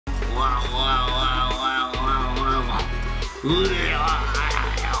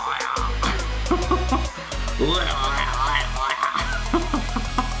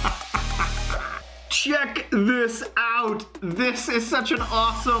Check this out. This is such an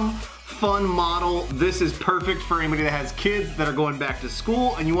awesome, fun model. This is perfect for anybody that has kids that are going back to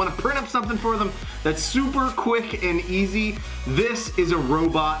school and you want to print up something for them that's super quick and easy. This is a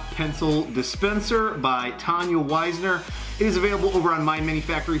robot pencil dispenser by Tanya Wiesner. It is available over on My Mini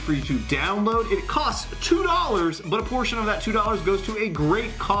Factory for you to download. It costs $2, but a portion of that $2 goes to a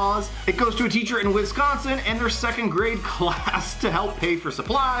great cause. It goes to a teacher in Wisconsin and their second grade class to help pay for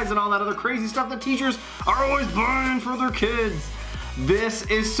supplies and all that other crazy stuff that teachers are always buying for their kids. This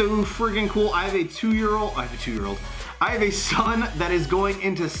is so friggin' cool. I have a 2-year-old. I have a son that is going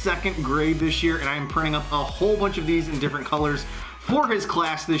into second grade this year, and I am printing up a whole bunch of these in different colors for his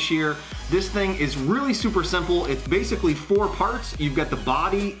class this year. This thing is really super simple. It's basically 4 parts. You've got the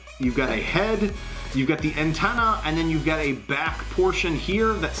body, you've got a head, you've got the antenna, and then you've got a back portion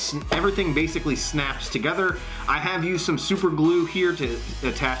here that everything basically snaps together. I have used some super glue here to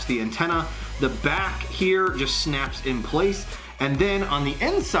attach the antenna. The back here just snaps in place. And then on the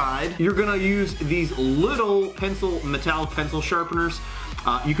inside, you're gonna use these little metallic pencil sharpeners.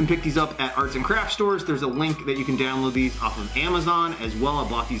 You can pick these up at arts and crafts stores. There's a link that you can download these off of Amazon as well. I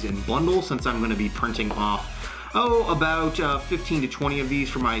bought these in bundles since I'm gonna be printing off, about 15 to 20 of these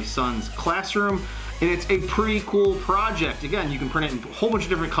for my son's classroom. And it's a pretty cool project. Again, you can print it in a whole bunch of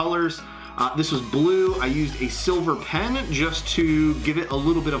different colors. This was blue. I used a silver pen just to give it a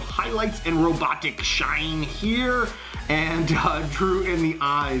little bit of highlights and robotic shine here, and drew in the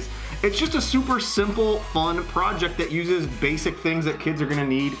eyes. It's just a super simple, fun project that uses basic things that kids are gonna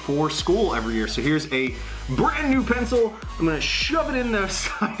need for school every year. So here's a brand new pencil. I'm gonna shove it in the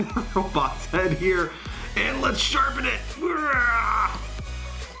side of the robot's head here, and let's sharpen it.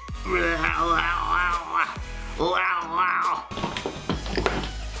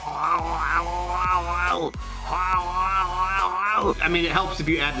 I mean, it helps if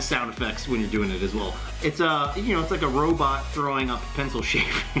you add the sound effects when you're doing it as well. It's it's like a robot throwing up pencil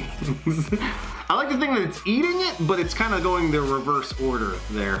shavings. I like to think that it's eating it, but it's kind of going the reverse order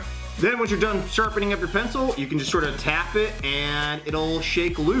there. Then once you're done sharpening up your pencil, you can just sort of tap it and it'll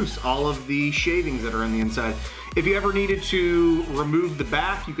shake loose all of the shavings that are on the inside. If you ever needed to remove the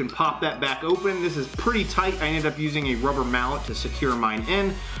back, you can pop that back open. This is pretty tight. I ended up using a rubber mallet to secure mine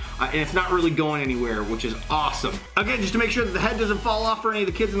in. And it's not really going anywhere, which is awesome. Again, just to make sure that the head doesn't fall off for any of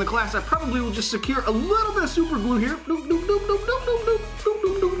the kids in the class, I probably will just secure a little bit of super glue here.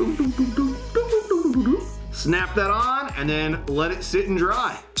 Snap that on and then let it sit and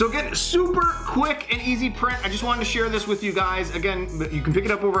dry. So again, super quick and easy print. I just wanted to share this with you guys. Again, you can pick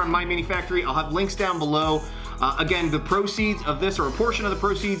it up over on My Mini Factory. I'll have links down below. Again, the proceeds of this, or a portion of the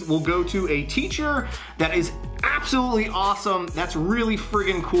proceeds, will go to a teacher that is absolutely awesome. That's really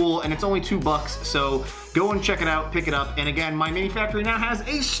friggin' cool, and it's only $2, so go and check it out, pick it up. And again, My Mini Factory now has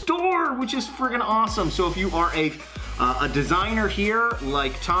a store, which is friggin' awesome. So if you are a designer here,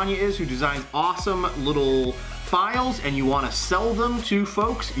 like Tanya is, who designs awesome little files, and you want to sell them to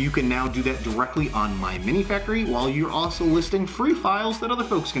folks, you can now do that directly on My Mini Factory, while you're also listing free files that other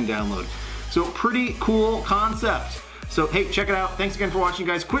folks can download. So pretty cool concept. So hey, check it out. Thanks again for watching,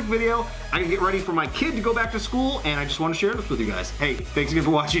 guys. Quick video. I can get ready for my kid to go back to school, and I just want to share this with you guys. Hey, thanks again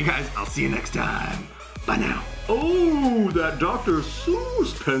for watching, guys. I'll see you next time. Bye now. Oh, that Dr.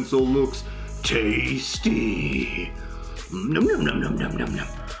 Seuss pencil looks tasty. Num num num num num num num.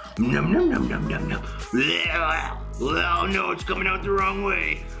 Num num num num num num. Oh no, it's coming out the wrong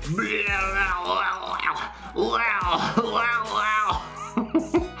way. Wow.